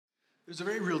There's a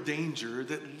very real danger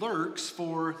that lurks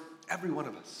for every one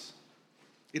of us.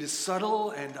 It is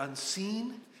subtle and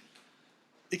unseen.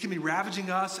 It can be ravaging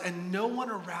us, and no one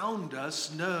around us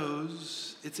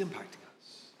knows it's impacting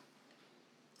us.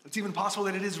 It's even possible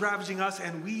that it is ravaging us,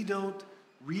 and we don't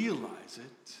realize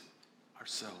it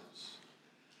ourselves.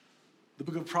 The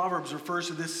book of Proverbs refers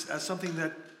to this as something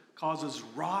that causes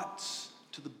rot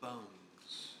to the bones.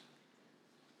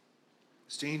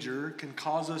 This danger can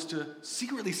cause us to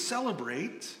secretly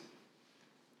celebrate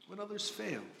when others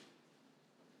fail.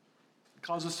 It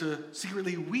causes us to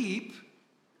secretly weep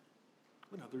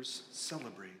when others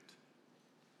celebrate.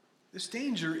 This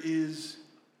danger is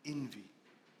envy.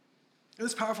 And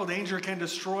this powerful danger can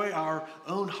destroy our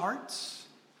own hearts.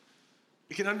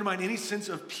 It can undermine any sense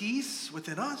of peace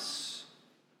within us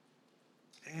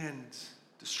and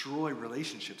destroy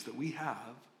relationships that we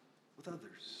have with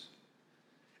others.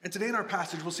 And today in our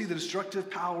passage, we'll see the destructive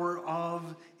power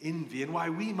of envy and why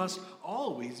we must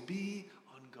always be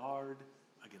on guard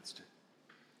against it.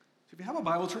 So if you have a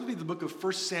Bible, turn to the book of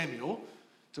 1 Samuel,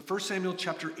 to 1 Samuel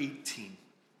chapter 18.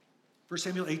 1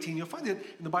 Samuel 18, you'll find it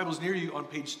in the Bibles near you on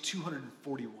page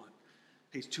 241.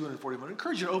 Page 241. I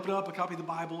encourage you to open up a copy of the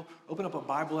Bible, open up a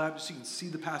Bible app so you can see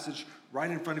the passage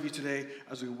right in front of you today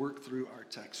as we work through our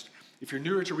text. If you're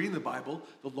newer to reading the Bible,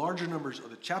 the larger numbers are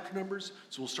the chapter numbers,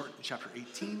 so we'll start in chapter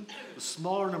 18. The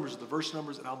smaller numbers are the verse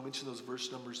numbers, and I'll mention those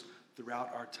verse numbers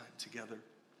throughout our time together.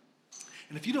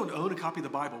 And if you don't own a copy of the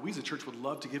Bible, we as a church would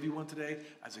love to give you one today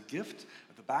as a gift.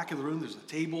 At the back of the room, there's a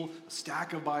table, a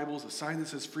stack of Bibles, a sign that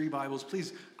says free Bibles.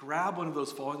 Please grab one of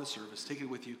those following the service. Take it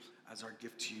with you as our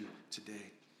gift to you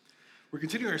today. We're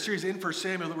continuing our series in 1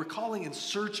 Samuel that we're calling In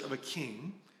Search of a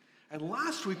King. And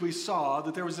last week we saw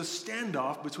that there was a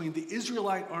standoff between the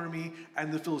Israelite army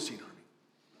and the Philistine army.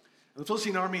 And the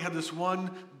Philistine army had this one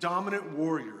dominant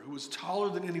warrior who was taller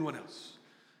than anyone else.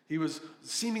 He was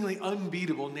seemingly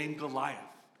unbeatable, named Goliath.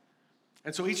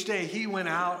 And so each day he went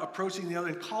out approaching the other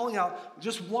and calling out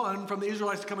just one from the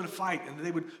Israelites to come and fight. And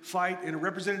they would fight in a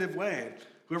representative way. And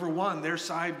whoever won, their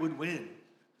side would win.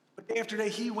 But day after day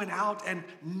he went out and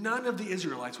none of the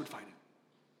Israelites would fight him.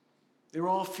 They were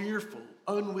all fearful,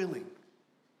 unwilling.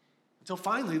 Until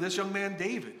finally this young man,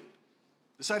 David,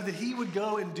 decided that he would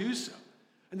go and do so.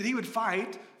 And that he would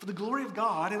fight for the glory of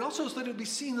God. And also so that it would be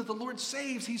seen that the Lord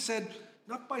saves, he said,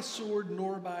 not by sword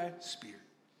nor by spear.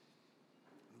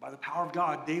 And by the power of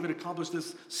God, David accomplished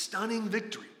this stunning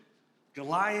victory.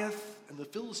 Goliath and the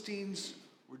Philistines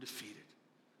were defeated.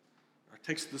 Our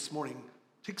text this morning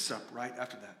picks up right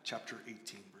after that, chapter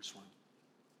 18, verse 1.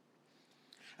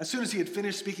 As soon as he had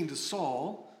finished speaking to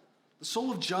Saul, the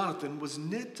soul of Jonathan was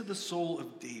knit to the soul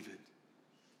of David.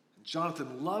 And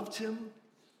Jonathan loved him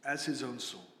as his own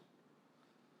soul.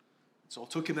 Saul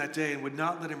took him that day and would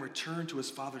not let him return to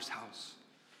his father's house.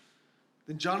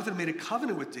 Then Jonathan made a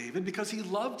covenant with David because he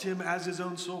loved him as his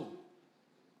own soul.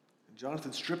 And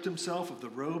Jonathan stripped himself of the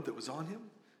robe that was on him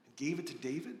and gave it to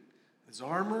David, his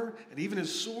armor, and even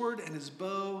his sword and his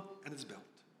bow and his belt.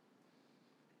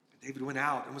 And David went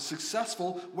out and was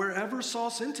successful wherever Saul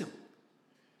sent him,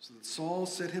 so that Saul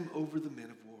set him over the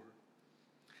men of war.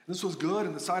 And this was good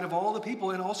in the sight of all the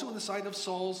people and also in the sight of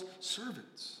Saul's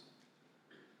servants.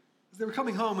 As they were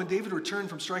coming home, when David returned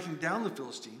from striking down the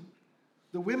Philistine,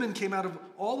 the women came out of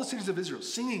all the cities of Israel,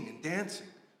 singing and dancing,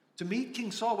 to meet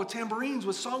King Saul with tambourines,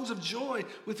 with songs of joy,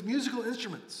 with musical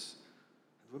instruments.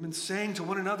 And the women sang to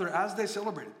one another as they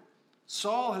celebrated.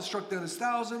 Saul has struck down his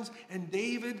thousands, and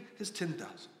David his 10,000s.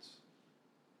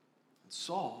 And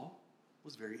Saul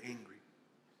was very angry.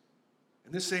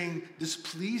 And this saying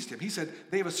displeased him. He said,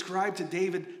 they have ascribed to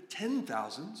David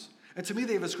 10,000s, and to me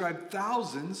they have ascribed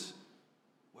thousands.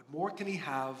 What more can he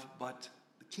have but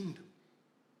the kingdom?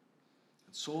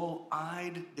 And Saul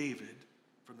eyed David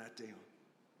from that day on.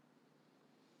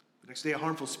 The next day, a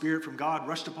harmful spirit from God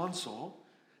rushed upon Saul,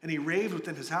 and he raved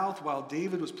within his house while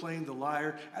David was playing the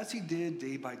lyre, as he did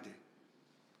day by day.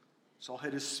 Saul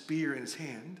had his spear in his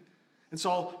hand, and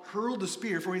Saul hurled the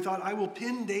spear, for he thought, I will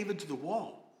pin David to the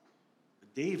wall.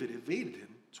 But David evaded him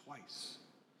twice.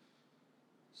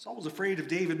 Saul was afraid of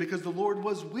David because the Lord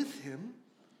was with him,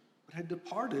 had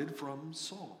departed from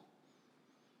Saul.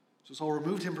 So Saul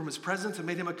removed him from his presence and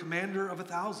made him a commander of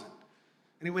 1,000.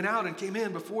 And he went out and came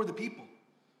in before the people.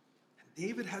 And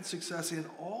David had success in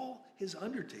all his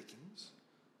undertakings,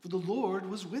 for the Lord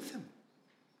was with him.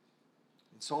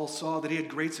 And Saul saw that he had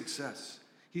great success.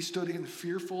 He stood in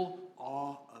fearful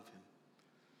awe of him.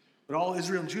 But all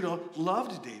Israel and Judah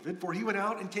loved David, for he went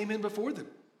out and came in before them.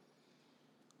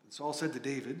 And Saul said to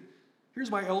David, here's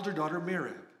my elder daughter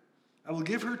Merab. I will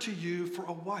give her to you for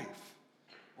a wife.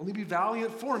 Only be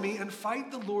valiant for me and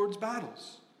fight the Lord's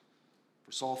battles.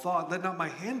 For Saul thought, let not my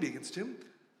hand be against him,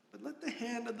 but let the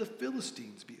hand of the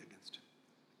Philistines be against him.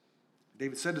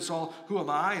 David said to Saul, who am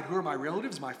I and who are my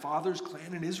relatives, my father's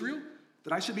clan in Israel,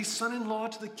 that I should be son-in-law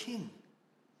to the king?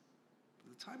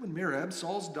 At the time when Merab,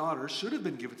 Saul's daughter, should have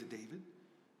been given to David,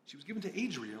 she was given to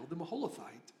Adriel, the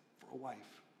Maholathite, for a wife.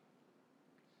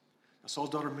 Now Saul's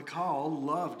daughter Michal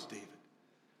loved David,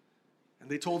 and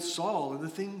they told Saul, and the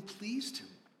thing pleased him.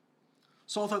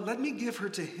 Saul thought, let me give her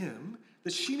to him,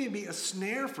 that she may be a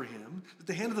snare for him, that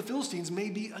the hand of the Philistines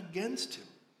may be against him.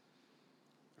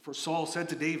 Therefore Saul said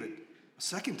to David a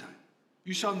second time,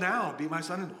 you shall now be my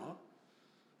son-in-law.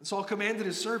 And Saul commanded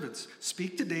his servants,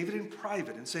 speak to David in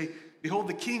private and say, behold,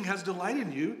 the king has delight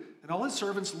in you, and all his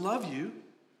servants love you.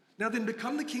 Now then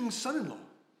become the king's son-in-law. And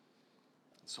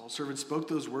Saul's servants spoke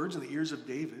those words in the ears of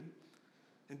David.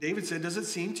 And David said, does it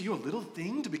seem to you a little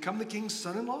thing to become the king's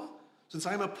son-in-law, since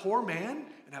I am a poor man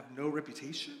and have no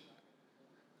reputation?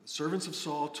 The servants of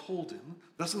Saul told him,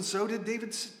 thus and so did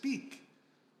David speak.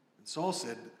 And Saul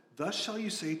said, thus shall you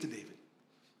say to David,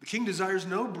 the king desires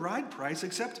no bride price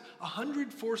except 100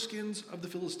 foreskins of the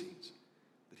Philistines,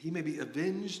 that he may be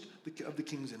avenged of the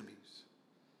king's enemies.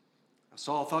 Now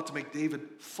Saul thought to make David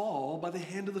fall by the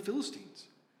hand of the Philistines.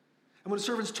 And when the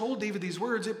servants told David these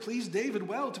words, it pleased David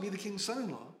well to be the king's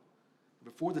son-in-law. And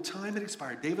before the time had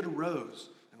expired, David arose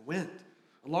and went,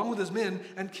 along with his men,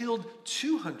 and killed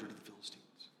 200 of the Philistines.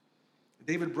 And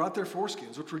David brought their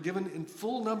foreskins, which were given in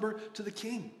full number to the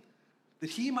king, that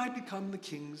he might become the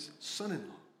king's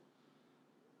son-in-law.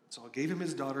 Saul gave him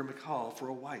his daughter Michal for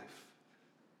a wife.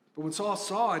 But when Saul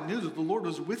saw and knew that the Lord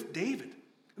was with David,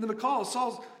 and that Michal,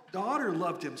 Saul's daughter,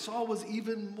 loved him, Saul was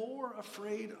even more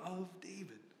afraid of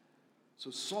David.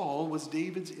 So Saul was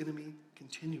David's enemy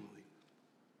continually.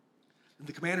 And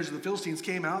the commanders of the Philistines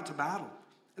came out to battle.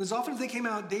 And as often as they came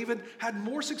out, David had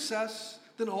more success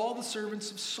than all the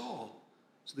servants of Saul,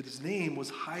 so that his name was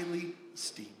highly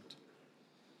esteemed.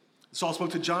 Saul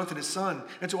spoke to Jonathan, his son,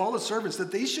 and to all his servants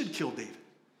that they should kill David.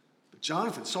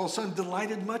 Jonathan, Saul's son,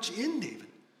 delighted much in David.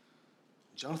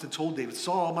 Jonathan told David,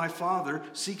 Saul, my father,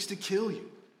 seeks to kill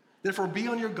you. Therefore, be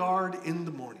on your guard in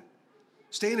the morning.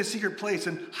 Stay in a secret place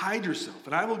and hide yourself,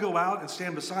 and I will go out and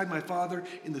stand beside my father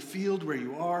in the field where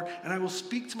you are, and I will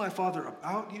speak to my father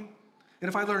about you. And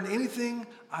if I learn anything,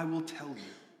 I will tell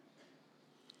you.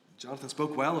 Jonathan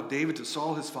spoke well of David to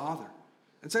Saul, his father,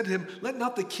 and said to him, let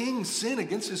not the king sin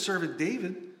against his servant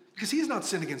David, because he has not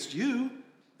sinned against you,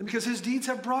 and because his deeds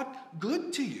have brought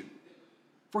good to you.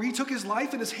 For he took his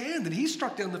life in his hand, and he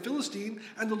struck down the Philistine,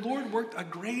 and the Lord worked a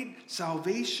great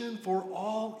salvation for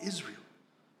all Israel.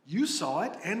 You saw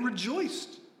it and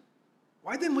rejoiced.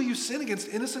 Why then will you sin against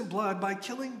innocent blood by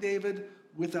killing David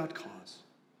without cause?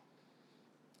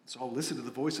 Saul listened to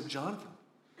the voice of Jonathan.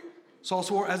 Saul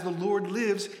swore, as the Lord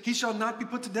lives, he shall not be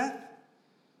put to death.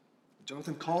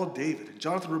 Jonathan called David, and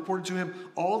Jonathan reported to him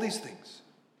all these things.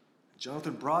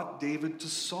 Jonathan brought David to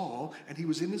Saul, and he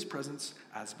was in his presence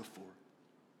as before.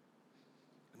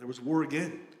 And there was war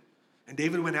again. And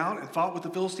David went out and fought with the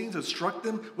Philistines and struck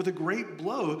them with a great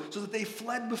blow so that they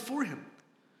fled before him.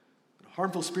 But a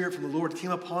harmful spirit from the Lord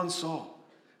came upon Saul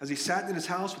as he sat in his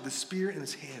house with the spear in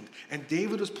his hand. And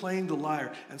David was playing the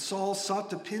lyre, and Saul sought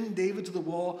to pin David to the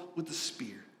wall with the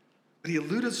spear. But he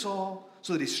eluded Saul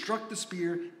so that he struck the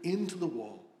spear into the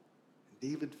wall.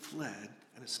 And David fled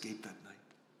and escaped that night.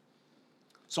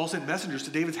 Saul sent messengers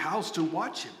to David's house to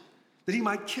watch him, that he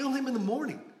might kill him in the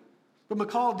morning. But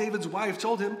Michal, David's wife,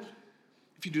 told him,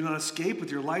 if you do not escape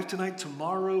with your life tonight,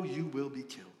 tomorrow you will be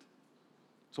killed.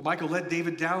 So Michal let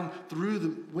David down through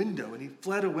the window, and he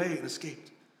fled away and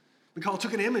escaped. Michal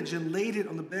took an image and laid it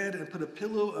on the bed and put a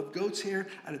pillow of goat's hair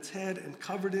at its head and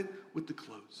covered it with the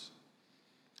clothes.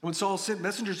 And when Saul sent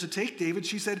messengers to take David,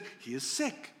 she said, he is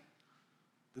sick.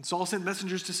 Then Saul sent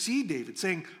messengers to see David,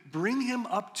 saying, bring him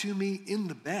up to me in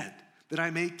the bed, that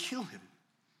I may kill him.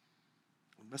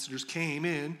 When messengers came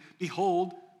in,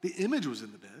 behold, the image was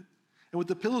in the bed, and with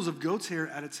the pillows of goat's hair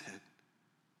at its head.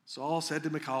 Saul said to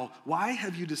Michal, why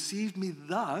have you deceived me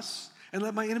thus, and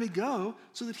let my enemy go,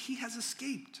 so that he has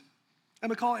escaped? And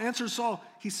Michal answered Saul,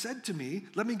 he said to me,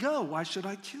 let me go, why should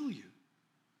I kill you?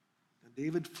 And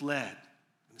David fled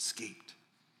and escaped.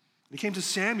 And he came to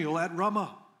Samuel at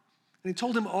Ramah. And he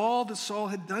told him all that Saul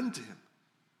had done to him.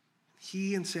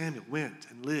 He and Samuel went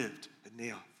and lived at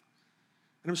Naioth.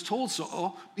 And it was told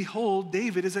Saul, behold,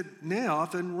 David is at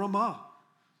Naioth and Ramah.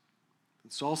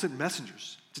 And Saul sent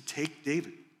messengers to take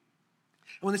David.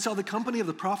 And when they saw the company of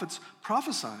the prophets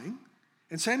prophesying,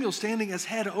 and Samuel standing as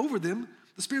head over them,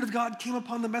 the Spirit of God came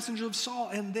upon the messenger of Saul,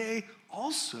 and they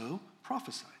also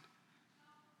prophesied.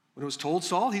 When it was told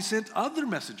Saul, he sent other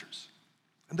messengers,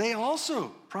 and they also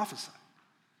prophesied.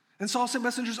 And Saul sent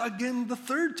messengers again the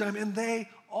third time, and they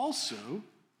also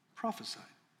prophesied.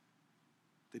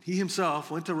 Then he himself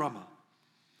went to Ramah.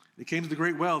 He came to the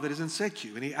great well that is in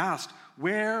Secu, and he asked,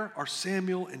 "Where are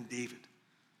Samuel and David?"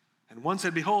 And one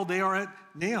said, "Behold, they are at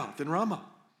Naioth in Ramah."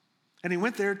 And he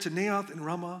went there to Naioth in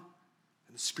Ramah,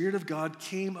 and the Spirit of God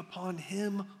came upon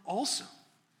him also.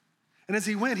 And as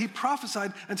he went, he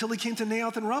prophesied until he came to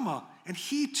Naioth in Ramah. And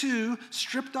he too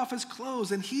stripped off his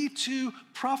clothes, and he too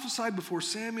prophesied before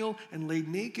Samuel and lay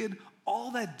naked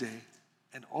all that day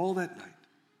and all that night.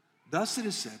 Thus it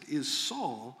is said, is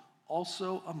Saul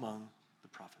also among the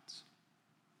prophets?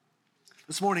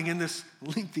 This morning in this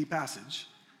lengthy passage,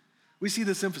 we see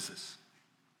this emphasis.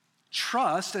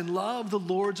 Trust and love the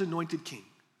Lord's anointed king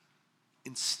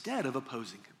instead of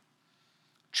opposing him.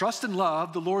 Trust and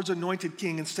love the Lord's anointed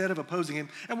king instead of opposing him.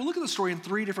 And we'll look at the story in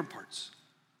three different parts.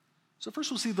 So first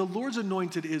we'll see the Lord's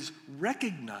anointed is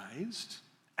recognized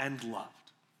and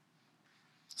loved.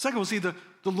 Second, we'll see the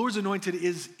Lord's anointed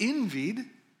is envied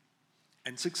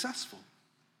and successful.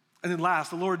 And then last,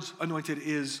 the Lord's anointed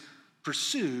is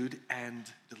pursued and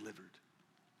delivered.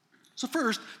 So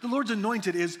first, the Lord's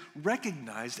anointed is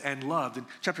recognized and loved in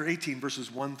chapter 18,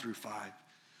 verses 1 through 5.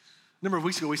 A number of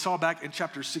weeks ago, we saw back in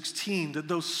chapter 16 that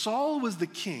though Saul was the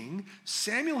king,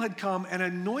 Samuel had come and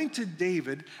anointed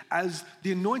David as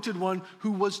the anointed one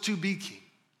who was to be king.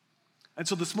 And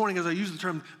so this morning, as I use the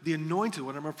term the anointed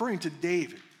one, I'm referring to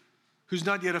David, who's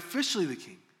not yet officially the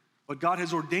king, but God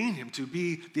has ordained him to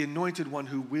be the anointed one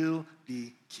who will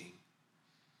be king.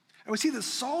 And we see that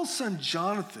Saul's son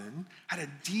Jonathan had a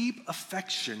deep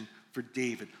affection for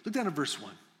David. Look down at verse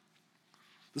 1.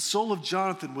 The soul of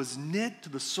Jonathan was knit to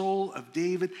the soul of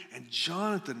David, and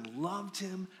Jonathan loved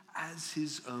him as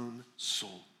his own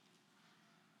soul.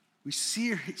 We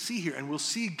see here, and we'll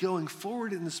see going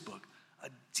forward in this book, a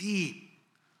deep,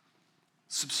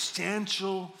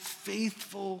 substantial,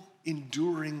 faithful,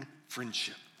 enduring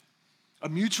friendship. A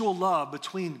mutual love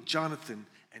between Jonathan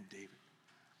and David.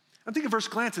 I think at first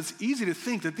glance, it's easy to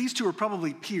think that these two are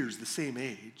probably peers the same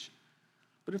age.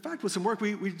 But in fact, with some work,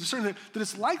 we discern that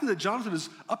it's likely that Jonathan is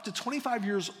up to 25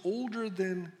 years older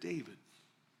than David.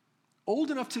 Old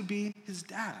enough to be his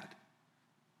dad.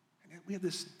 And yet we have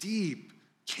this deep,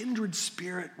 kindred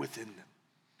spirit within them.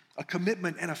 A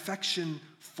commitment and affection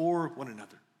for one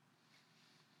another.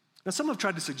 Now, some have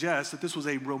tried to suggest that this was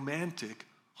a romantic,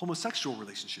 homosexual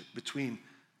relationship between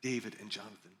David and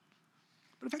Jonathan.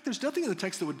 But in fact, there's nothing in the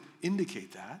text that would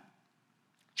indicate that.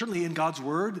 Certainly in God's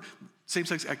word,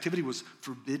 same-sex activity was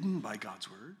forbidden by God's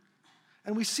word.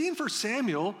 And we see in 1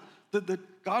 Samuel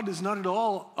that God is not at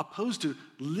all opposed to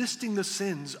listing the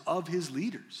sins of his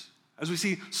leaders. As we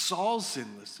see Saul's sin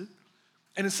listed.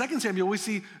 And in 2 Samuel, we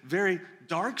see very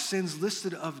dark sins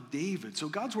listed of David. So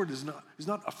God's word is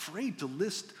not afraid to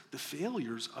list the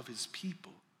failures of his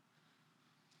people.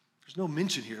 There's no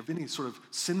mention here of any sort of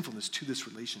sinfulness to this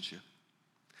relationship.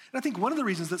 And I think one of the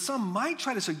reasons that some might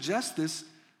try to suggest this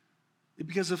is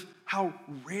because of how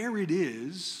rare it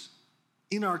is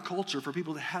in our culture for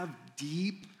people to have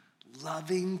deep,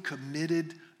 loving,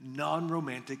 committed,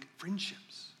 non-romantic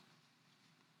friendships.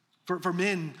 For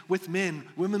men with men,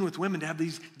 women with women, to have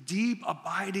these deep,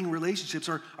 abiding relationships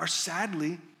are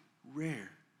sadly rare.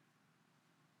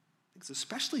 I think it's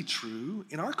especially true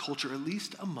in our culture, at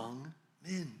least among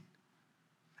men.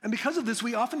 And because of this,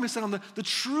 we often miss out on the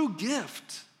true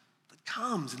gift that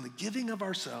comes in the giving of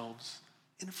ourselves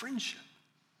in friendship.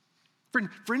 Friend,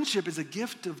 friendship is a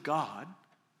gift of God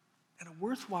and a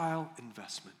worthwhile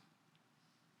investment.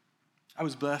 I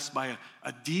was blessed by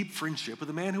a deep friendship with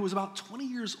a man who was about 20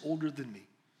 years older than me.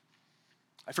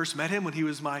 I first met him when he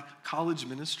was my college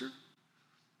minister.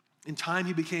 In time,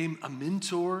 he became a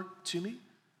mentor to me.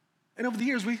 And over the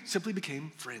years, we simply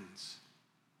became friends.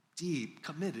 Deep,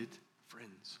 committed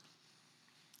friends.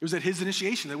 It was at his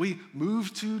initiation that we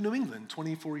moved to New England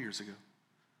 24 years ago.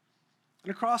 And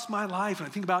across my life, and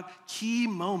I think about key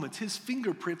moments, his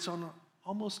fingerprints on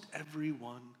almost every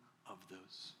one of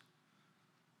those.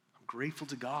 I'm grateful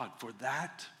to God for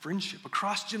that friendship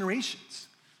across generations.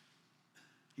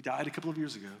 He died a couple of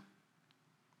years ago.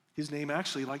 His name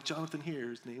actually, like Jonathan here,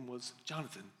 his name was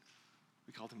Jonathan.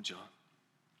 We called him John.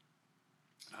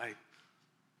 And I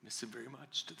miss him very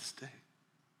much to this day.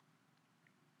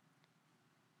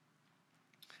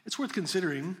 It's worth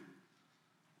considering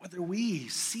whether we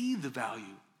see the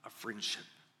value of friendship.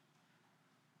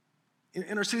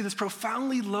 In our city that's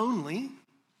profoundly lonely,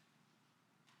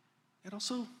 yet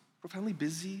also profoundly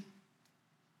busy,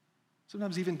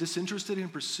 sometimes even disinterested in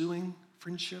pursuing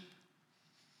friendship.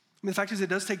 I mean, the fact is it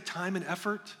does take time and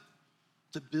effort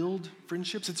to build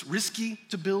friendships. It's risky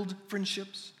to build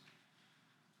friendships.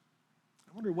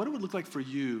 I wonder what it would look like for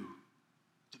you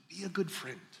to be a good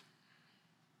friend.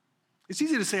 It's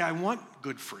easy to say, I want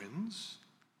good friends.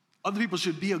 Other people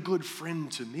should be a good friend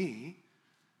to me.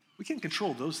 We can't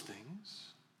control those things.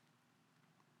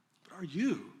 But are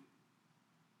you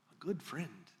a good friend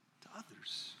to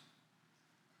others?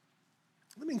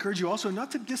 Let me encourage you also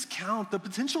not to discount the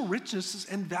potential richness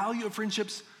and value of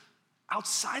friendships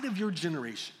outside of your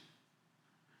generation.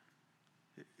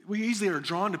 We easily are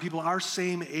drawn to people our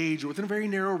same age or within a very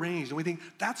narrow range, and we think,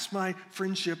 that's my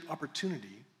friendship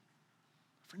opportunity.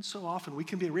 Friends, so often we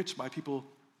can be enriched by people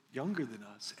younger than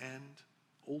us and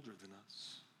older than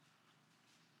us.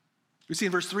 We see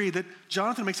in verse 3 that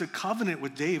Jonathan makes a covenant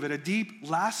with David, a deep,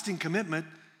 lasting commitment,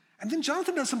 and then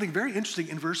Jonathan does something very interesting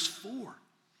in verse 4.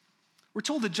 We're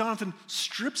told that Jonathan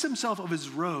strips himself of his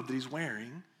robe that he's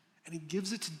wearing, and he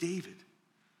gives it to David.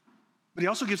 But he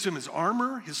also gives him his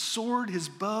armor, his sword, his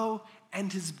bow,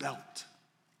 and his belt.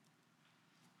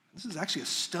 This is actually a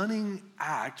stunning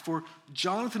act, for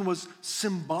Jonathan was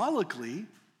symbolically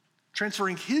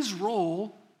transferring his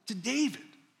role to David.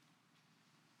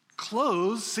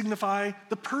 Clothes signify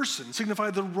the person,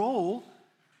 signify the role.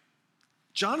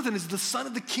 Jonathan is the son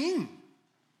of the king.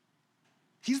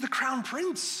 He's the crown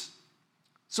prince.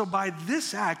 So by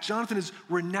this act, Jonathan is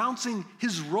renouncing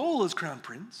his role as crown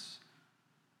prince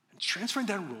and transferring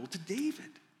that role to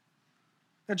David.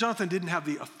 Now, Jonathan didn't have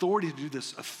the authority to do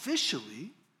this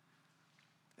officially,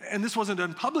 and this wasn't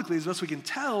done publicly as best we can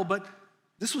tell, but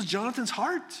this was Jonathan's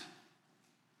heart.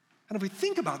 And if we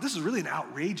think about it, this is really an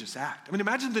outrageous act. I mean,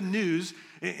 imagine the news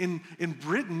in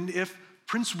Britain if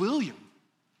Prince William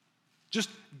just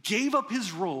gave up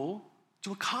his role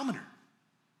to a commoner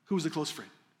who was a close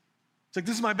friend. It's like,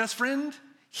 this is my best friend.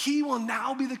 He will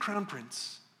now be the crown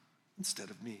prince instead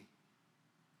of me.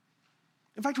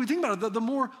 In fact, when we think about it, the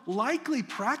more likely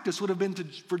practice would have been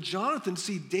for Jonathan to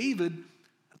see David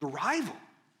as the rival.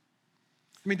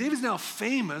 I mean, David's now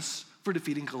famous for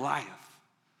defeating Goliath.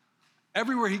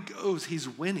 Everywhere he goes, he's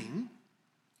winning.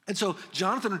 And so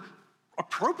Jonathan,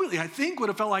 appropriately, I think, would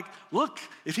have felt like, look,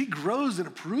 if he grows in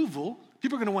approval,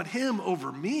 people are going to want him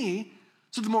over me.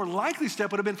 So the more likely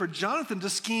step would have been for Jonathan to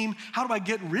scheme, how do I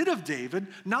get rid of David,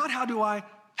 not how do I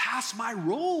pass my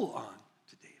role on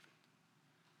to David.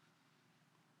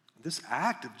 This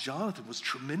act of Jonathan was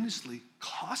tremendously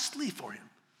costly for him.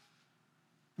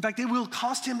 In fact, it will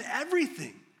cost him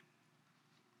everything.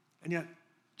 And yet,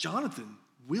 Jonathan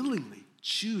willingly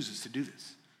chooses to do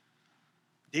this.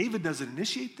 David doesn't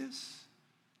initiate this.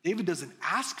 David doesn't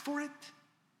ask for it.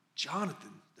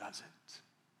 Jonathan does it.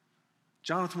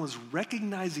 Jonathan was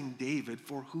recognizing David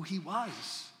for who he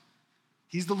was.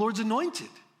 He's the Lord's anointed.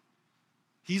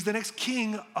 He's the next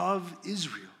king of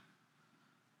Israel.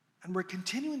 And we're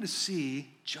continuing to see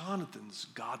Jonathan's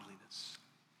godliness.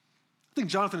 I think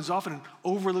Jonathan is often an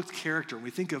overlooked character when we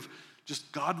think of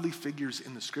just godly figures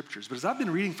in the scriptures. But as I've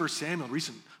been reading 1 Samuel in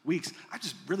recent weeks, I've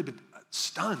just really been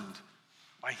stunned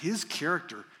by his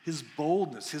character, his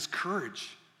boldness, his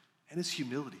courage, and his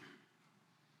humility.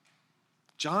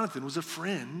 Jonathan was a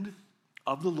friend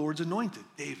of the Lord's anointed,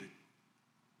 David.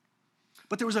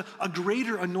 But there was a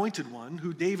greater anointed one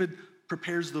who David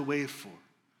prepares the way for,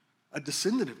 a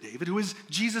descendant of David who is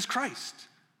Jesus Christ,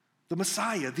 the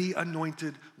Messiah, the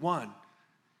anointed one.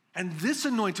 And this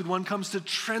anointed one comes to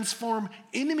transform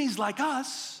enemies like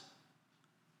us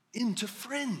into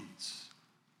friends.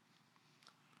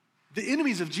 The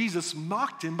enemies of Jesus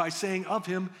mocked him by saying of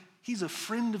him, he's a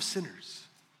friend of sinners.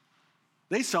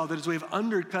 They saw that as a way of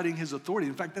undercutting his authority.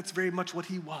 In fact, that's very much what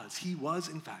he was. He was,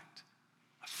 in fact,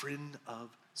 a friend of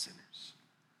sinners.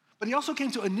 But he also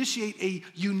came to initiate a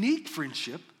unique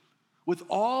friendship with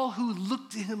all who look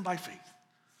to him by faith,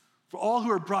 for all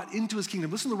who are brought into his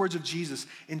kingdom. Listen to the words of Jesus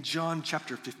in John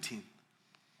chapter 15.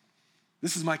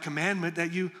 This is my commandment,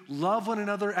 that you love one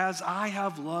another as I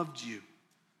have loved you.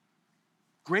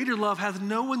 Greater love hath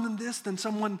no one than this, than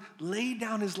someone lay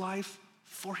down his life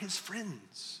for his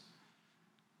friends.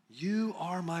 You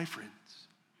are my friends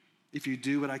if you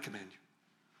do what I command you.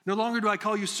 No longer do I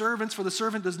call you servants, for the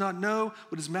servant does not know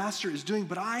what his master is doing,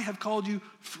 but I have called you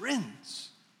friends.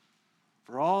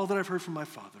 For all that I've heard from my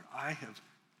Father, I have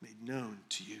made known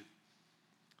to you.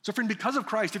 So friend, because of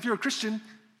Christ, if you're a Christian,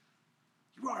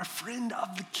 you are a friend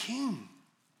of the King.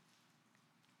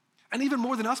 And even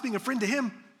more than us being a friend to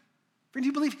him, friend,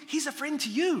 you believe he's a friend to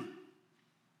you.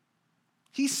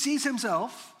 He sees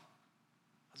himself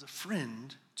as a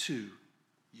friend to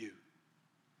you.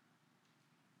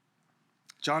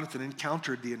 Jonathan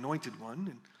encountered the anointed one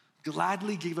and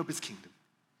gladly gave up his kingdom.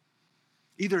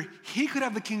 Either he could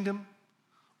have the kingdom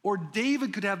or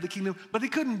David could have the kingdom, but they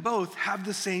couldn't both have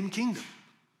the same kingdom.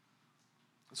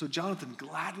 So Jonathan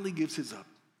gladly gives his up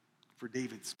for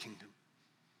David's kingdom.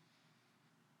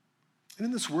 And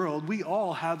in this world, we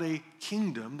all have a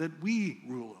kingdom that we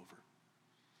rule over.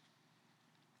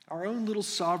 Our own little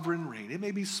sovereign reign. It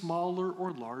may be smaller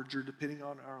or larger depending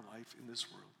on our life in this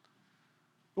world.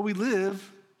 But we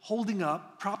live holding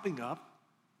up, propping up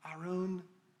our own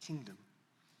kingdom.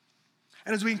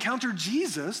 And as we encounter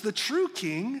Jesus, the true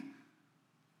king,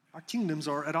 our kingdoms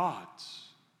are at odds.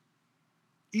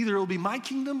 Either it will be my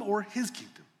kingdom or his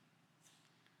kingdom.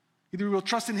 Either we will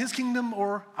trust in his kingdom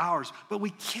or ours. But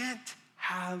we can't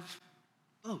have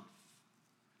both.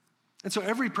 And so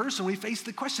every person, we face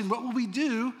the question, what will we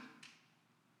do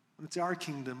when it's our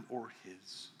kingdom or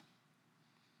his?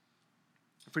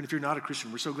 Friend, if you're not a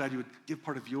Christian, we're so glad you would give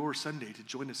part of your Sunday to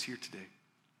join us here today.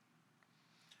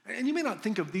 And you may not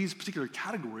think of these particular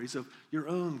categories of your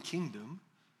own kingdom,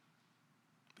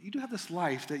 but you do have this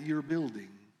life that you're building,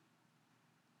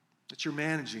 that you're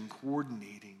managing,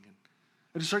 coordinating,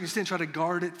 and to a certain extent try to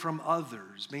guard it from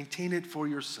others, maintain it for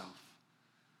yourself.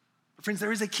 But friends,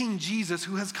 there is a King Jesus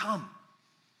who has come.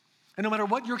 And no matter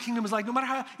what your kingdom is like, no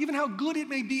matter even how good it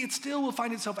may be, it still will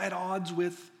find itself at odds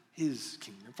with his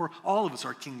kingdom. For all of us,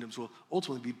 our kingdoms will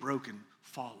ultimately be broken,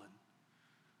 fallen.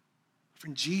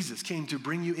 Friend, Jesus came to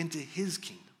bring you into his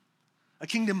kingdom, a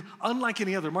kingdom unlike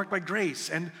any other, marked by grace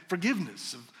and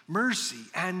forgiveness, of mercy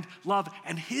and love,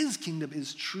 and his kingdom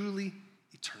is truly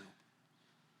eternal.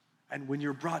 And when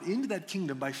you're brought into that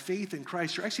kingdom by faith in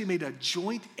Christ, you're actually made a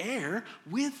joint heir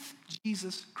with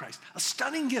Jesus Christ, a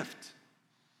stunning gift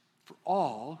for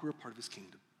all who are part of his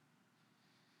kingdom.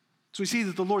 So we see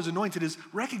that the Lord's anointed is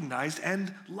recognized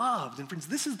and loved. And friends,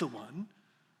 this is the one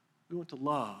we want to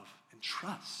love and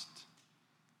trust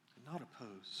and not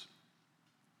oppose.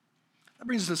 That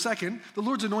brings us to second. The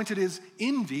Lord's anointed is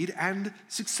envied and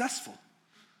successful.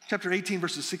 Chapter 18,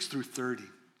 verses 6 through 30.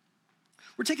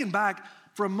 We're taken back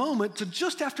for a moment to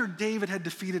just after David had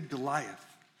defeated Goliath.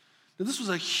 Now, this was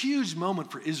a huge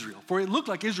moment for Israel, for it looked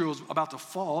like Israel was about to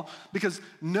fall because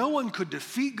no one could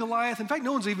defeat Goliath. In fact,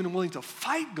 no one's even willing to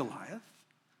fight Goliath.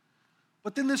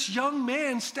 But then this young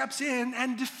man steps in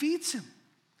and defeats him.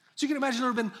 So you can imagine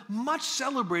there would have been much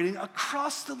celebrating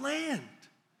across the land.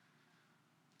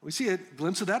 We see a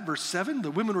glimpse of that, verse 7. The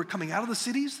women were coming out of the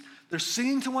cities. They're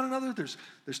singing to one another.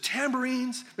 There's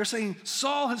tambourines. They're saying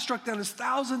Saul has struck down his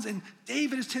thousands and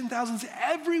David his 10,000s.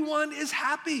 Everyone is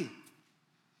happy.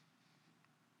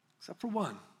 Except for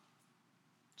one,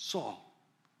 Saul.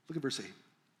 Look at verse 8.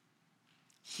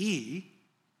 He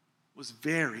was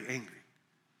very angry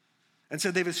and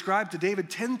said, they've ascribed to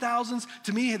David 10,000s.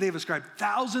 To me, they've ascribed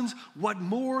thousands. What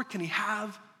more can he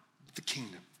have with the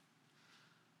kingdom?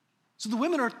 So the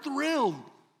women are thrilled.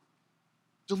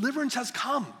 Deliverance has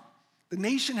come. The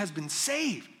nation has been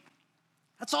saved.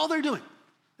 That's all they're doing,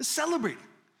 is celebrating.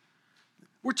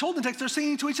 We're told in the text they're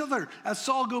singing to each other as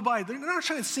Saul go by. They're not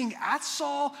trying to sing at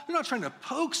Saul. They're not trying to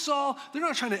poke Saul. They're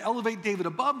not trying to elevate David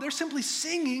above. They're simply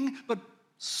singing, but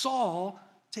Saul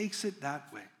takes it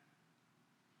that way.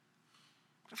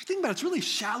 If you think about it, it's really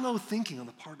shallow thinking on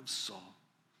the part of Saul.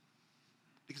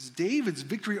 Because David's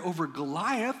victory over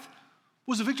Goliath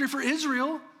was a victory for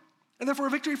Israel, and therefore a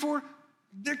victory for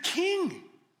their king.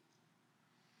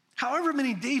 However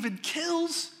many David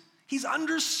kills, he's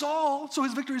under Saul, so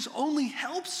his victories only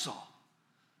help Saul.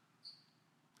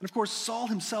 And of course, Saul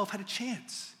himself had a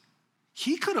chance.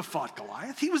 He could have fought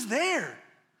Goliath. He was there.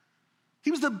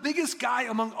 He was the biggest guy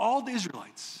among all the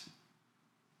Israelites.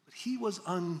 But he was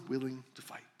unwilling to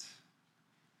fight.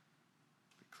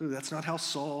 But clearly, that's not how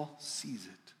Saul sees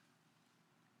it.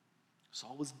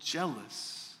 Saul was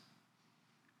jealous,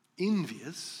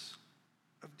 envious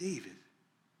of David.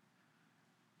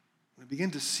 We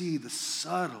begin to see the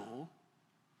subtle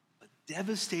but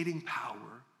devastating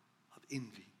power of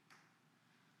envy.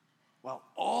 While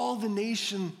all the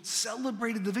nation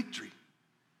celebrated the victory,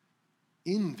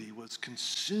 envy was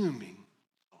consuming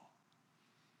Saul,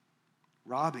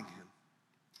 robbing him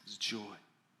of his joy.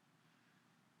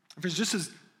 And friends, just as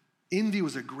envy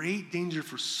was a great danger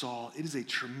for Saul, it is a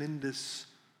tremendous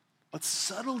but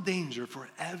subtle danger for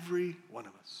every one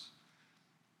of us.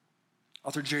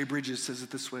 Author Jerry Bridges says it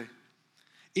this way.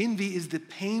 Envy is the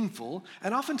painful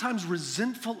and oftentimes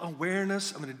resentful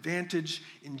awareness of an advantage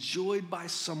enjoyed by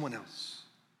someone else.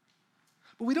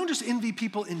 But we don't just envy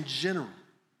people in general.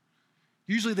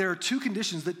 Usually there are two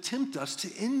conditions that tempt us to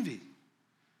envy.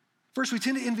 First, we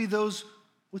tend to envy those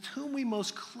with whom we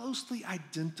most closely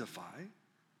identify.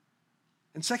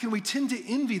 And second, we tend to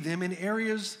envy them in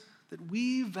areas that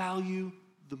we value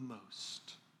the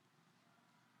most.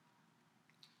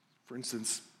 For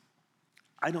instance,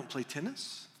 I don't play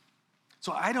tennis,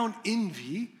 so I don't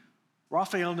envy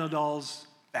Rafael Nadal's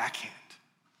backhand.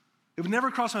 It would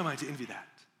never cross my mind to envy that.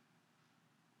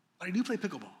 But I do play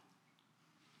pickleball.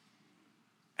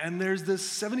 And there's this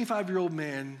 75-year-old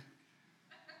man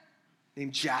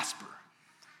named Jasper.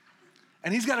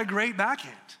 And he's got a great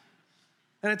backhand.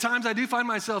 And at times I do find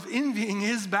myself envying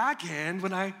his backhand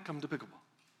when I come to pickleball.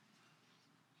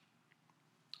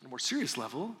 On a more serious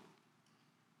level,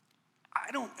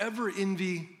 I don't ever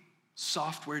envy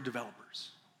software developers.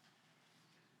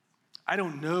 I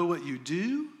don't know what you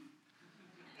do.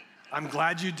 I'm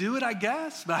glad you do it, I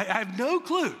guess, but I have no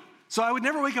clue. So I would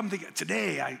never wake up and think,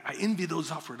 today I envy those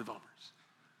software developers.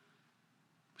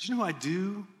 But you know who I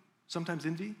do sometimes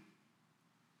envy?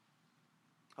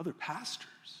 Other pastors.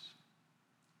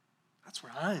 That's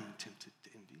where I'm tempted to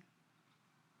envy.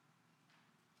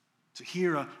 To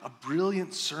hear a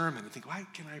brilliant sermon and think, why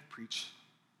can't I preach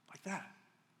like that?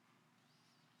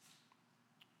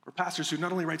 Or pastors who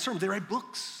not only write sermons, they write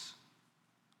books.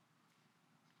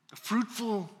 A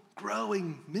fruitful,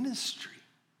 growing ministry.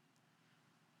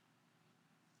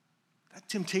 That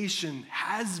temptation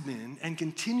has been and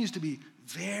continues to be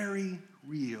very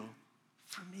real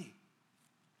for me.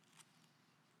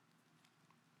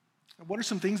 Now, what are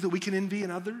some things that we can envy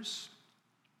in others?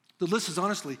 The list is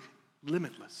honestly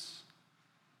limitless.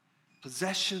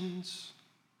 Possessions,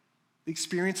 the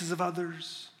experiences of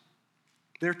others,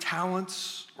 their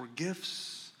talents or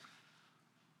gifts,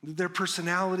 their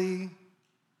personality,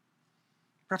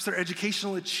 perhaps their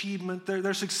educational achievement,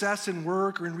 their success in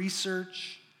work or in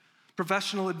research,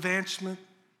 professional advancement,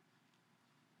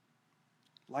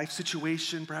 life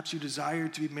situation. Perhaps you desire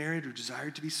to be married or desire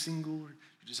to be single or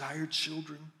you desire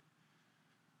children.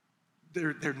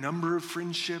 Their number of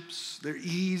friendships, their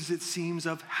ease, it seems,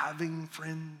 of having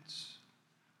friends.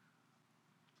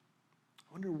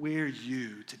 I wonder where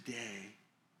you today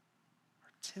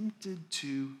are tempted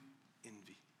to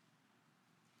envy.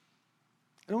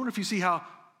 I wonder if you see how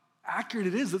accurate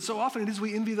it is that so often it is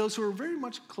we envy those who are very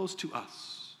much close to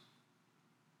us.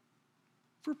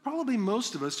 For probably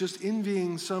most of us, just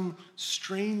envying some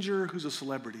stranger who's a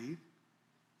celebrity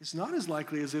is not as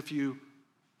likely as if you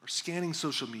are scanning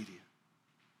social media.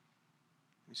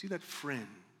 You see that friend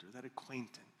or that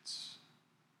acquaintance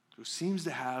who seems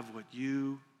to have what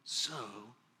you so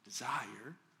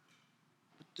desire,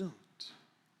 but don't.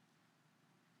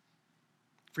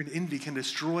 Friend, envy can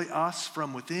destroy us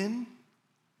from within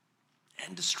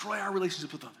and destroy our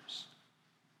relationship with others.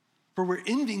 For we're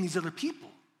envying these other people.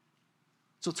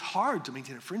 So it's hard to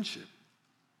maintain a friendship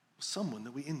with someone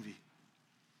that we envy.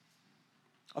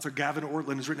 Author Gavin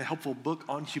Ortlund has written a helpful book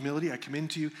on humility. I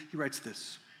commend to you. He writes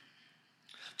this.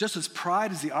 Just as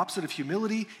pride is the opposite of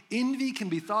humility, envy can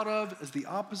be thought of as the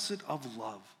opposite of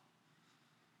love.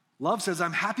 Love says,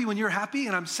 I'm happy when you're happy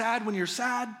and I'm sad when you're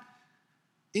sad.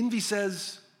 Envy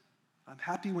says, I'm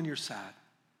happy when you're sad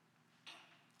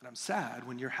and I'm sad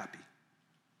when you're happy.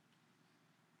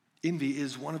 Envy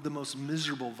is one of the most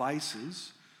miserable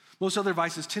vices. Most other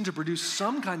vices tend to produce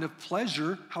some kind of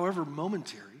pleasure, however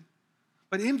momentary.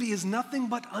 But envy is nothing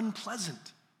but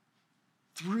unpleasant.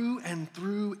 Through and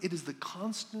through, it is the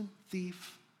constant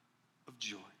thief of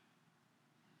joy.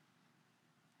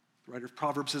 The writer of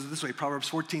Proverbs says it this way, Proverbs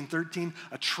 14:13,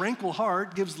 a tranquil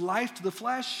heart gives life to the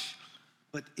flesh,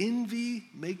 but envy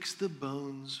makes the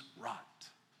bones rot.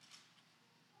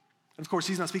 And of course,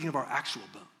 he's not speaking of our actual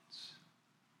bones.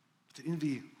 But that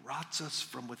envy rots us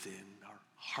from within, our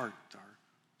heart, our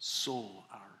soul,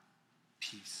 our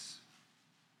peace.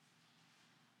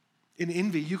 In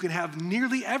envy, you can have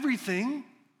nearly everything,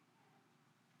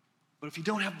 but if you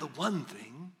don't have the one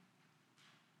thing,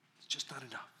 it's just not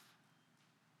enough.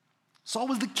 Saul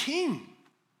was the king.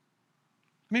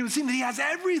 I mean, it would seem that he has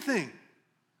everything,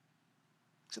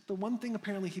 except the one thing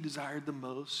apparently he desired the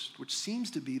most, which seems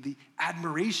to be the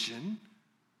admiration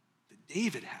that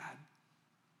David had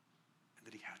and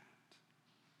that he hadn't.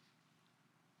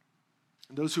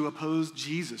 And those who opposed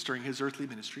Jesus during his earthly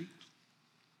ministry,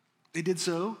 they did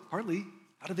so partly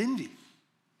out of envy.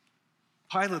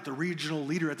 Pilate, the regional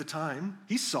leader at the time,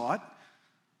 he saw it.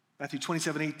 Matthew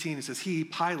 27:18, it says, he,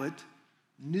 Pilate,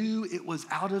 knew it was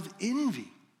out of envy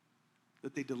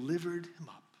that they delivered him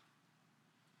up.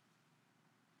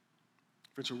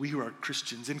 Friends, for we who are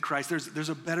Christians in Christ, there's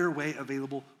a better way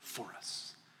available for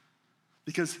us.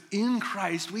 Because in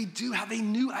Christ, we do have a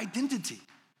new identity.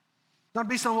 Not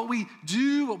based on what we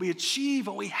do, what we achieve,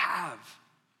 what we have.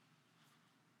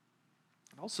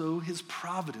 Also, his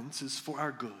providence is for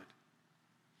our good.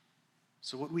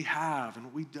 So what we have and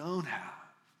what we don't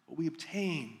have, what we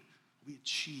obtain, what we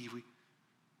achieve, we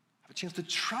have a chance to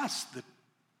trust that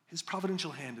his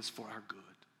providential hand is for our good.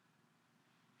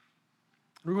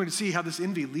 We're going to see how this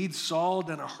envy leads Saul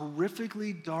down a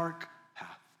horrifically dark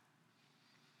path.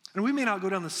 And we may not go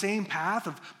down the same path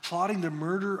of plotting the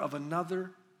murder of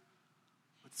another,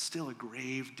 but still a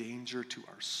grave danger to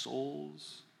our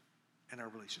souls and our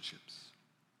relationships.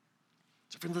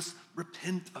 So friends, let's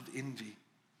repent of envy.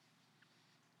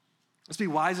 Let's be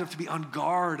wise enough to be on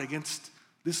guard against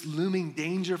this looming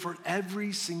danger for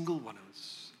every single one of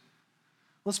us.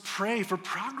 Let's pray for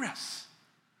progress,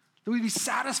 that we be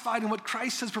satisfied in what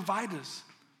Christ has provided us,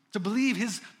 to believe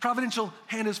his providential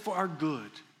hand is for our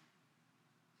good.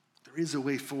 There is a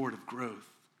way forward of growth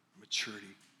and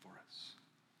maturity for us.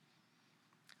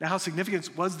 Now, how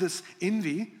significant was this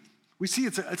envy? We see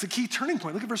it's a key turning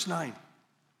point. Look at verse 9.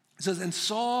 It says, and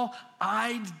Saul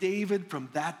eyed David from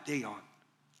that day on.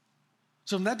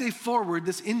 So from that day forward,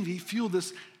 this envy fueled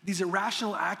these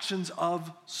irrational actions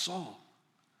of Saul.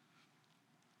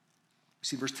 We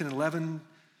see verse 10 and 11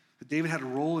 that David had a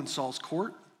role in Saul's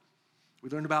court. We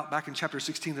learned about back in chapter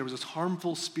 16, there was this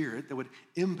harmful spirit that would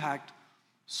impact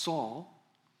Saul.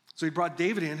 So he brought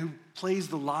David in, who plays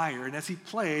the lyre, and as he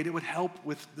played, it would help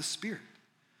with the spirit.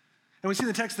 And we see in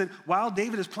the text that while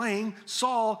David is playing,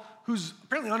 Saul, who's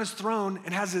apparently on his throne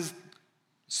and has his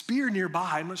spear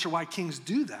nearby, I'm not sure why kings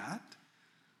do that,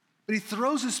 but he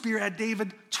throws his spear at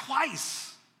David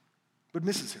twice, but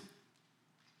misses him.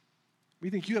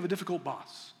 We think you have a difficult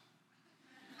boss.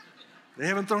 They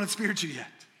haven't thrown a spear at you yet.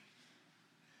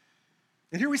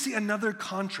 And here we see another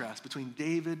contrast between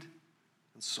David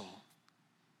and Saul.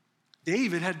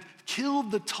 David had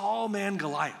killed the tall man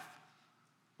Goliath.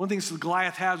 One thing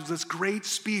Goliath had was this great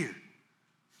spear.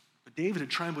 But David had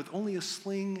triumphed with only a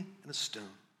sling and a stone.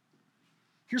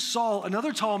 Here's Saul,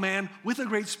 another tall man with a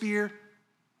great spear,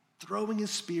 throwing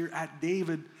his spear at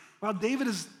David while David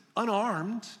is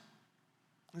unarmed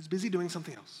and is busy doing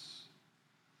something else.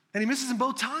 And he misses him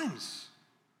both times.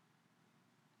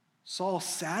 Saul,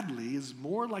 sadly, is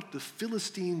more like the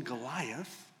Philistine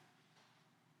Goliath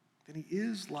than he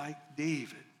is like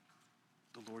David,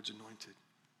 the Lord's anointed.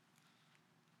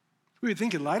 We would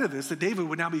think in light of this that David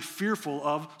would now be fearful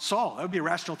of Saul. That would be a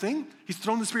rational thing. He's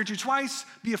thrown the spear at you twice,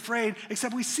 be afraid,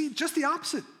 except we see just the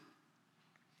opposite.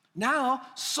 Now,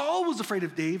 Saul was afraid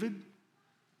of David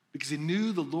because he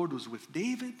knew the Lord was with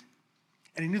David,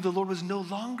 and he knew the Lord was no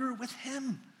longer with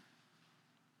him.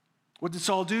 What did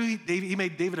Saul do? He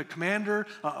made David a commander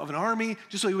of an army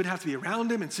just so he would have to be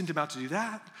around him and sent him out to do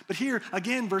that. But here,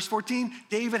 again, verse 14,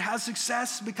 David has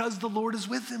success because the Lord is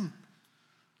with him.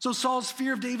 So Saul's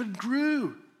fear of David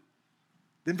grew.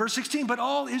 Then verse 16, but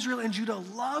all Israel and Judah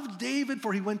loved David,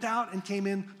 for he went out and came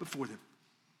in before them.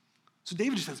 So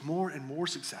David just has more and more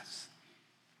success.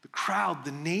 The crowd,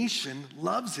 the nation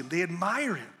loves him. They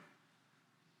admire him.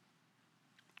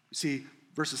 You see,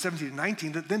 verses 17 to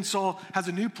 19, that then Saul has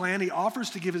a new plan. He offers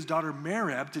to give his daughter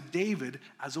Merab to David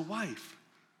as a wife,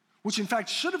 which in fact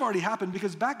should have already happened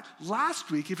because back last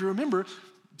week, if you remember,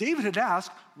 David had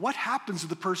asked, what happens to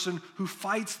the person who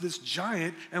fights this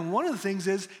giant? And one of the things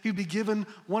is he'd be given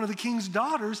one of the king's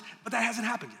daughters, but that hasn't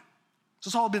happened yet. So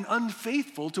Saul had been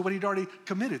unfaithful to what he'd already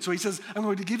committed. So he says, I'm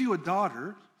going to give you a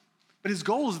daughter, but his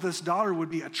goal is this daughter would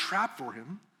be a trap for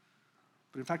him.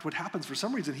 But in fact, what happens for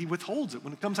some reason, he withholds it.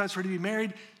 When it comes time for her to be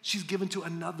married, she's given to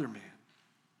another man.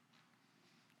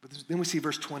 But then we see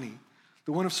verse 20.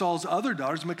 The one of Saul's other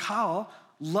daughters, Michal,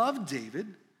 loved David.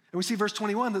 And we see verse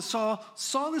 21 that Saul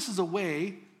saw this as a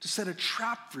way to set a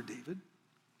trap for David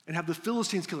and have the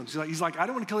Philistines kill him. He's like, I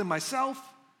don't want to kill him myself,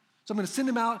 so I'm going to send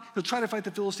him out. He'll try to fight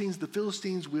the Philistines. The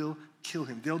Philistines will kill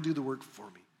him. They'll do the work for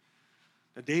me.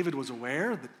 Now, David was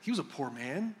aware that he was a poor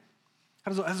man.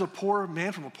 How does a poor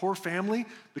man from a poor family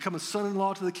become a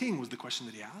son-in-law to the king was the question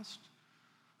that he asked.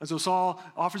 And so Saul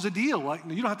offers a deal. Like,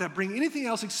 you don't have to bring anything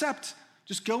else except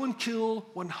just go and kill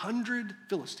 100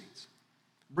 Philistines.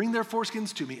 Bring their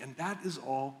foreskins to me, and that is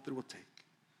all that it will take.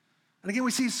 And again,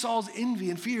 we see Saul's envy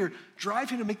and fear drive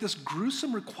him to make this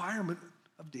gruesome requirement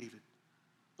of David.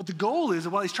 But the goal is that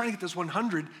while he's trying to get this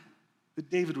 100, that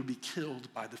David would be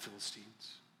killed by the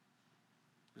Philistines.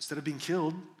 Instead of being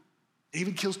killed,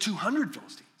 David kills 200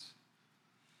 Philistines.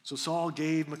 So Saul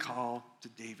gave Michal to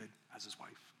David as his wife.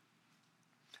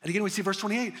 And again, we see verse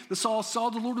 28, that Saul saw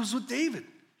the Lord was with David.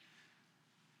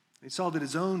 And he saw that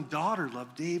his own daughter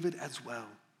loved David as well.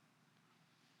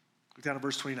 Look down at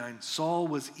verse 29. Saul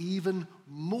was even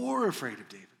more afraid of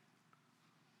David.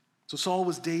 So Saul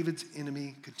was David's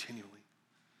enemy continually.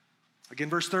 Again,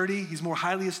 verse 30, he's more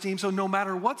highly esteemed. So no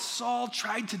matter what Saul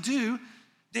tried to do,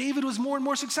 David was more and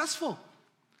more successful,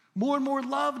 more and more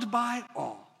loved by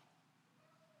all.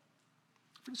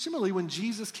 Similarly, when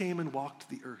Jesus came and walked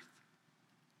the earth,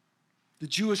 the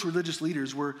Jewish religious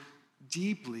leaders were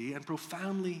deeply and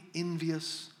profoundly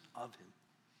envious of him.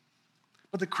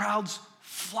 But the crowds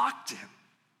flocked to him,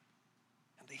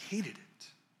 and they hated it.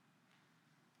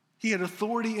 He had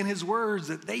authority in his words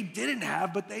that they didn't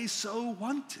have, but they so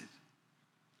wanted.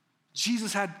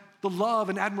 Jesus had the love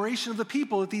and admiration of the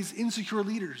people that these insecure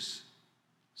leaders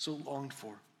so longed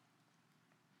for.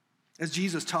 As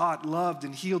Jesus taught, loved,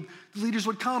 and healed, the leaders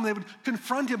would come. They would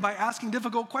confront him by asking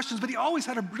difficult questions, but he always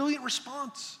had a brilliant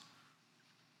response.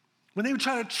 When they would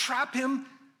try to trap him,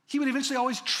 he would eventually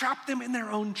always trap them in their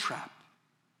own trap.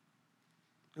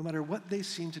 No matter what they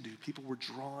seemed to do, people were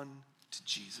drawn to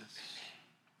Jesus.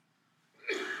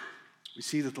 We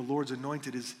see that the Lord's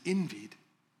anointed is envied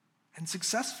and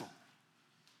successful.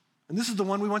 And this is the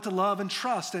one we want to love and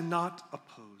trust and not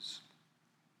oppose.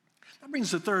 That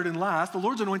brings us to third and last. The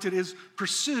Lord's anointed is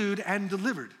pursued and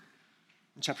delivered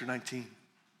in chapter 19.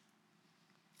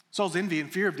 Saul's envy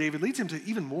and fear of David leads him to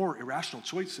even more irrational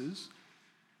choices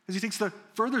as he takes the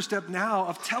further step now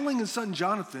of telling his son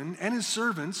Jonathan and his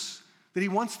servants that he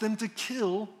wants them to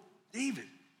kill David.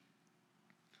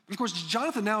 But of course,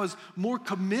 Jonathan now is more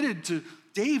committed to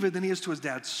David than he is to his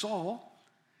dad Saul.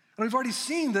 And we've already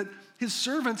seen that his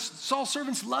servants, Saul's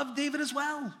servants, love David as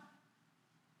well.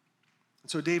 And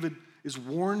so David is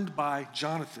warned by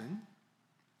Jonathan.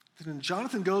 And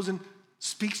Jonathan goes and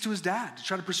speaks to his dad to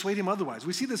try to persuade him otherwise.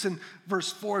 We see this in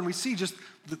verse 4, and we see just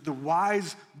the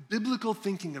wise biblical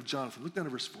thinking of Jonathan. Look down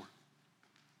at verse 4.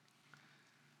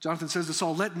 Jonathan says to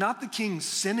Saul, "Let not the king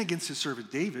sin against his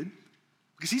servant David,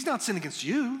 because he's not sinned against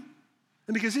you,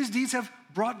 and because his deeds have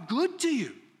brought good to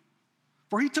you.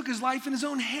 For he took his life in his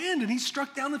own hand, and he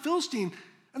struck down the Philistine,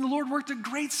 and the Lord worked a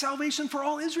great salvation for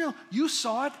all Israel. You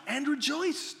saw it and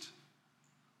rejoiced.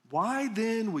 Why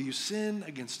then will you sin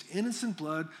against innocent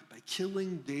blood by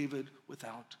killing David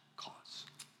without cause?"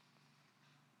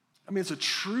 I mean, it's a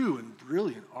true and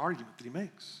brilliant argument that he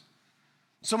makes.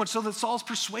 So much so that Saul's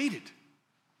persuaded.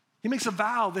 He makes a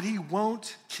vow that he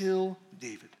won't kill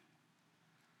David.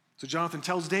 So Jonathan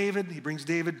tells David, he brings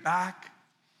David back.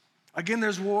 Again,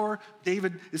 there's war.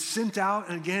 David is sent out,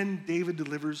 and again, David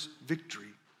delivers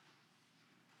victory.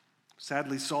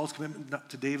 Sadly, Saul's commitment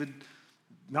to David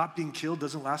not being killed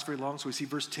doesn't last very long, so we see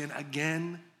verse 10.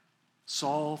 Again,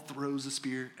 Saul throws a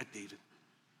spear at David.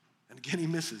 And again, he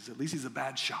misses. At least he's a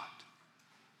bad shot.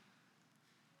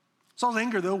 Saul's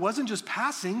anger, though, wasn't just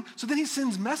passing, so then he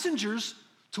sends messengers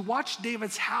to watch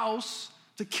David's house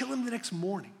to kill him the next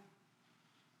morning.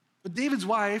 But David's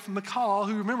wife, Michal,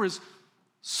 who remember is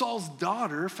Saul's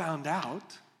daughter, found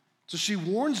out, so she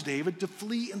warns David to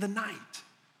flee in the night.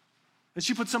 And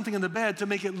she puts something in the bed to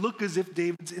make it look as if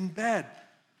David's in bed.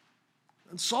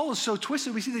 And Saul is so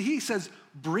twisted, we see that he says,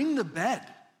 "Bring the bed.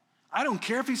 I don't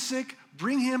care if he's sick,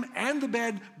 bring him and the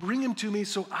bed, bring him to me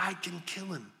so I can kill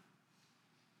him."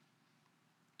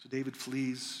 So David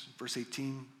flees, verse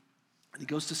 18, and he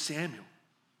goes to Samuel,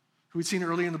 who we'd seen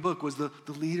earlier in the book was the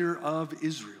leader of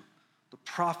Israel, the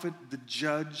prophet, the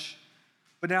judge.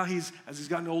 But now as he's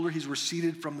gotten older, he's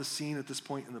receded from the scene at this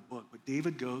point in the book. But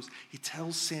David goes, he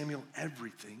tells Samuel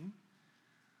everything,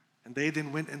 and they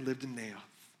then went and lived in Naioth.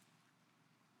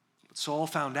 But Saul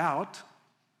found out,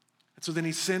 and so then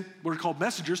he sent what are called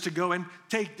messengers to go and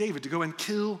take David, to go and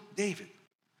kill David.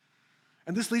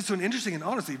 And this leads to an interesting and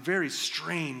honestly very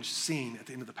strange scene at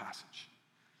the end of the passage.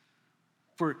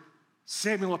 For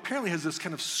Samuel apparently has this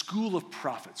kind of school of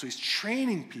prophets. So he's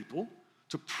training people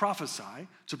to prophesy,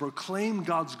 to proclaim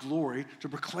God's glory, to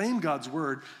proclaim God's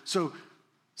word. So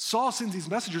Saul sends these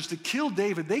messengers to kill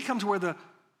David. They come to where the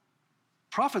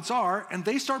prophets are, and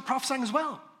they start prophesying as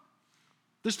well.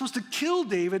 They're supposed to kill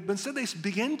David, but instead they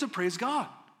begin to praise God.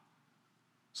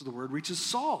 So the word reaches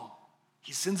Saul.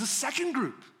 He sends a second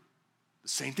group. The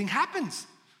same thing happens.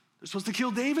 They're supposed to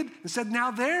kill David. Instead,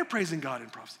 now they're praising God in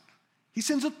prophecy. He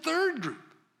sends a third group,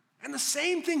 and the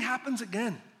same thing happens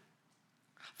again.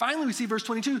 Finally, we see verse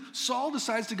 22, Saul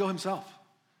decides to go himself.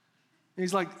 And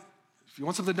he's like, if you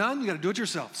want something done, you got to do it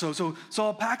yourself. So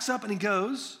Saul packs up and he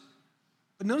goes.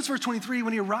 But notice verse 23,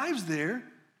 when he arrives there,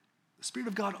 the Spirit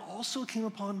of God also came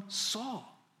upon Saul.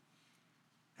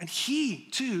 And he,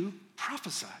 too,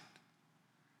 prophesied.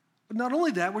 But not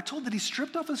only that, we're told that he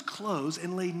stripped off his clothes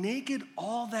and lay naked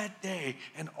all that day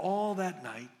and all that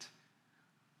night.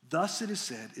 Thus it is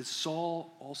said, is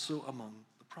Saul also among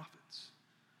the prophets?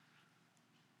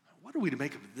 What are we to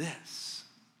make of this?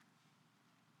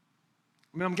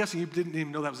 I mean, I'm guessing you didn't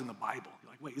even know that was in the Bible.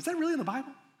 You're like, wait, is that really in the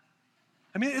Bible?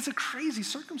 I mean, it's a crazy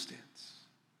circumstance.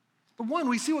 But one,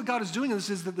 we see what God is doing in this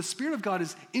is that the Spirit of God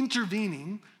is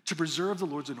intervening to preserve the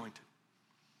Lord's anointed.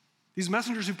 These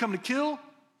messengers who've come to kill,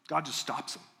 God just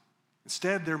stops them.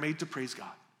 Instead, they're made to praise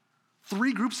God.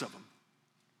 3 groups of them.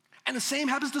 And the same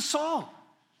happens to Saul.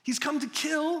 He's come to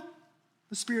kill.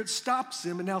 The Spirit stops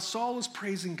him, and now Saul is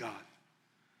praising God.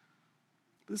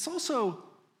 But this also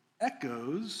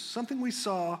echoes something we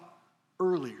saw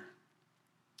earlier.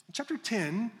 In chapter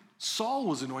 10, Saul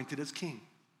was anointed as king.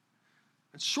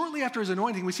 And shortly after his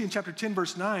anointing, we see in chapter 10,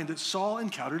 verse 9, that Saul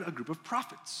encountered a group of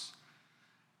prophets.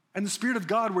 And the Spirit of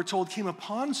God, we're told, came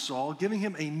upon Saul, giving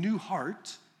him a new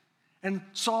heart. And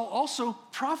Saul also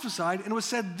prophesied, and it was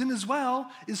said then as well,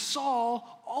 is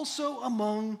Saul also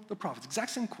among the prophets.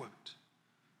 Exact same quote.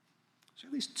 So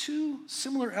these two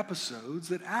similar episodes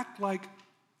that act like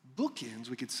bookends,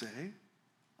 we could say,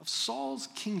 of Saul's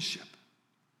kingship.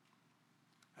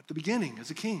 At the beginning,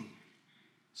 as a king,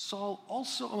 Saul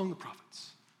also among the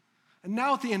prophets. And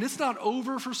now at the end, it's not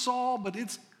over for Saul, but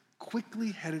it's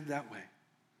quickly headed that way.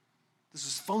 This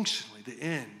is functionally the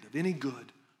end of any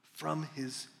good from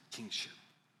his kingship.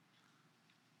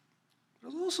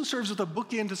 But it also serves as a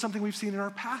bookend to something we've seen in our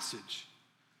passage.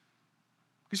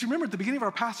 Because you remember at the beginning of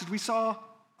our passage, we saw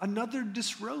another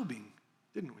disrobing,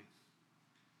 didn't we?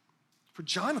 For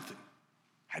Jonathan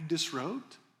had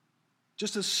disrobed,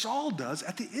 just as Saul does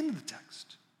at the end of the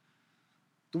text.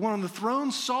 The one on the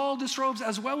throne, Saul disrobes,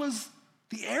 as well as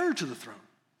the heir to the throne,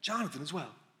 Jonathan as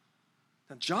well.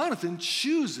 Now, Jonathan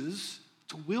chooses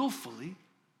to willfully,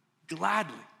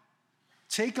 gladly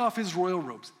take off his royal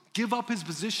robes, give up his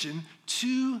position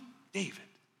to David,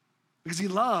 because he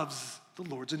loves the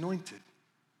Lord's anointed.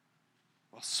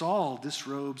 While Saul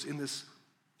disrobes in this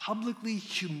publicly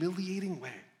humiliating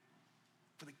way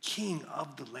for the king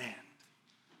of the land.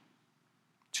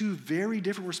 Two very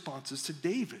different responses to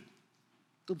David,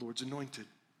 the Lord's anointed.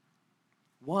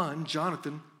 One,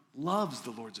 Jonathan loves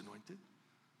the Lord's anointed.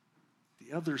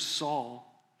 The other, Saul,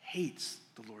 hates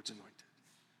the Lord's anointed.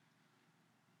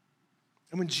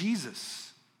 And when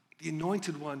Jesus, the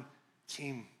anointed one,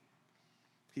 came,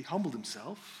 he humbled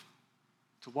himself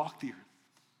to walk the earth.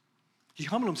 He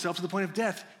humbled himself to the point of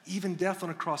death, even death on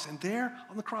a cross. And there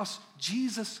on the cross,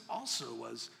 Jesus also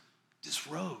was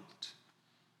disrobed,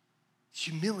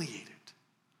 humiliated.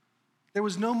 There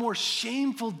was no more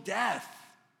shameful death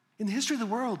in the history of the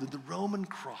world than the Roman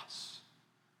cross.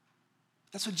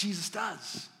 That's what Jesus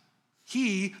does.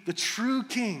 He, the true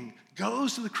king,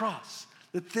 goes to the cross,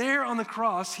 that there on the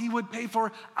cross, he would pay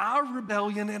for our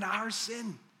rebellion and our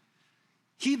sin.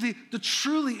 He, the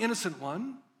truly innocent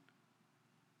one,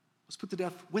 was put to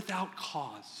death without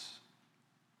cause.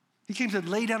 He came to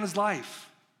lay down his life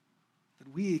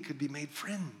that we could be made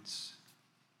friends.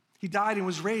 He died and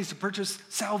was raised to purchase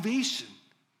salvation,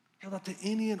 held out to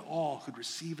any and all who'd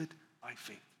receive it by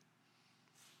faith.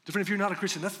 Different if you're not a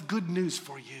Christian, that's good news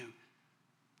for you.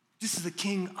 This is a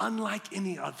king unlike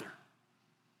any other.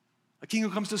 A king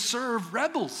who comes to serve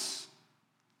rebels,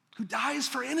 who dies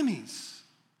for enemies,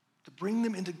 to bring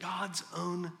them into God's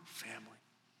own family.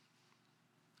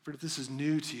 For if this is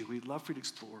new to you, we'd love for you to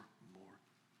explore more.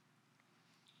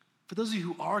 For those of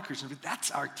you who are Christians,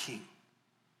 that's our king.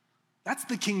 That's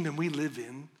the kingdom we live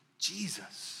in,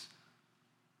 Jesus.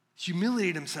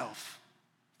 Humiliated himself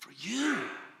for you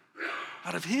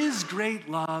out of his great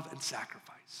love and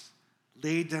sacrifice,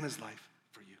 laid down his life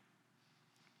for you.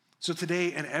 So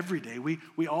today and every day,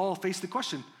 we all face the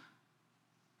question,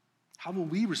 how will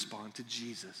we respond to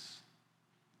Jesus,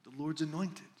 the Lord's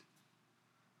anointed?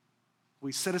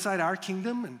 We set aside our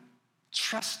kingdom and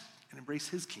trust and embrace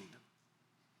his kingdom.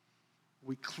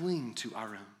 We cling to our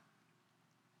own.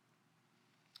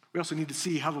 We also need to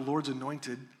see how the Lord's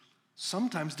anointed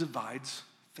sometimes divides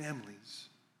families.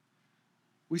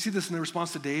 We see this in the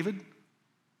response to David.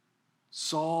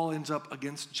 Saul ends up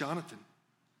against Jonathan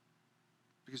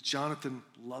because Jonathan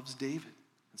loves David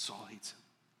and Saul hates him.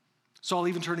 Saul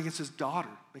even turned against his daughter,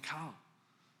 Michal,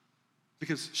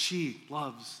 because she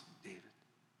loves David.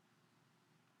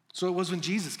 So it was when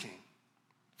Jesus came,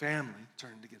 family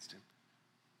turned against him.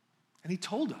 And he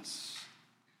told us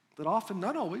that often,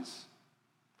 not always,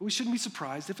 but we shouldn't be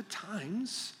surprised if at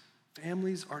times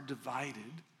families are divided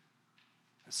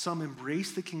as some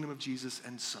embrace the kingdom of Jesus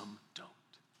and some don't.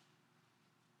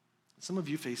 Some of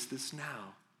you face this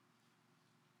now.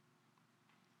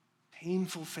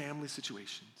 Painful family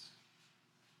situations,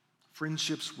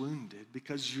 friendships wounded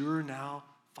because you're now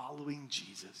following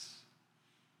Jesus.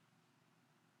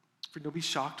 Don't be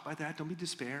shocked by that. Don't be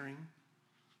despairing.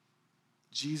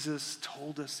 Jesus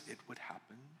told us it would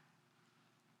happen.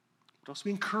 But also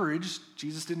be encouraged.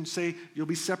 Jesus didn't say, you'll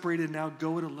be separated now,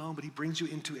 go it alone, but he brings you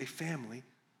into a family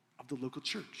of the local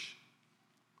church.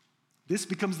 This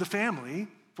becomes the family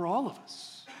for all of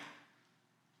us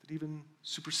that even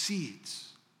supersedes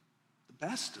the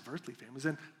best of earthly families,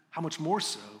 and how much more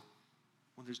so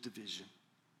when there's division.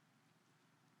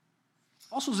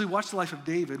 Also, as we watch the life of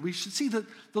David, we should see that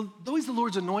though he's the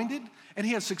Lord's anointed and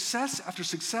he has success after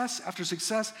success after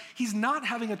success, he's not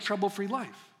having a trouble-free life.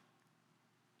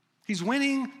 He's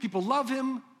winning, people love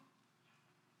him,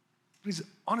 but he's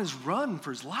on his run for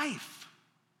his life.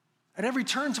 At every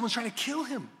turn, someone's trying to kill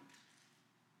him.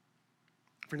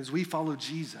 Friend, as we follow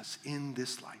Jesus in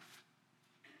this life,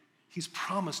 he's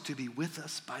promised to be with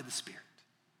us by the Spirit.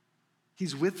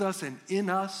 He's with us and in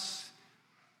us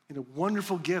in a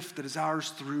wonderful gift that is ours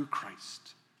through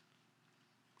Christ.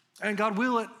 And God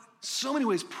will, in so many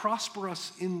ways, prosper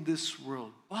us in this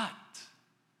world. But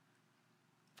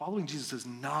following Jesus is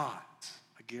not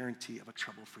a guarantee of a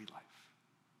trouble-free life.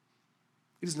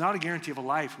 It is not a guarantee of a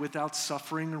life without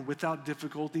suffering or without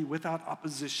difficulty, without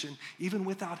opposition, even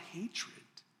without hatred.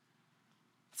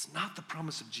 It's not the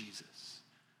promise of Jesus.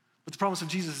 But the promise of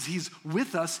Jesus is he's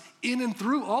with us in and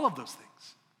through all of those things.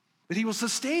 That he will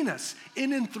sustain us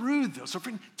in and through those. So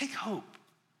friend, take hope.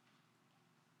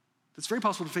 It's very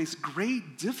possible to face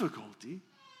great difficulty,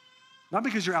 not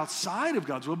because you're outside of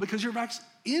God's will, because you're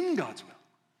in God's will.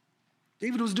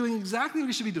 David was doing exactly what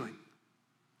he should be doing,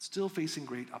 still facing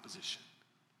great opposition.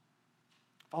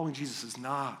 Following Jesus is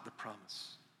not the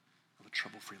promise of a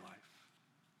trouble-free life.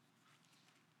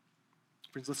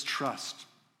 Friends, let's trust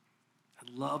and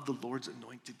love the Lord's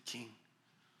anointed King,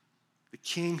 the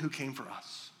King who came for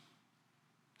us.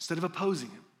 Instead of opposing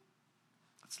him,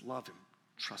 let's love him,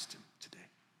 trust him today.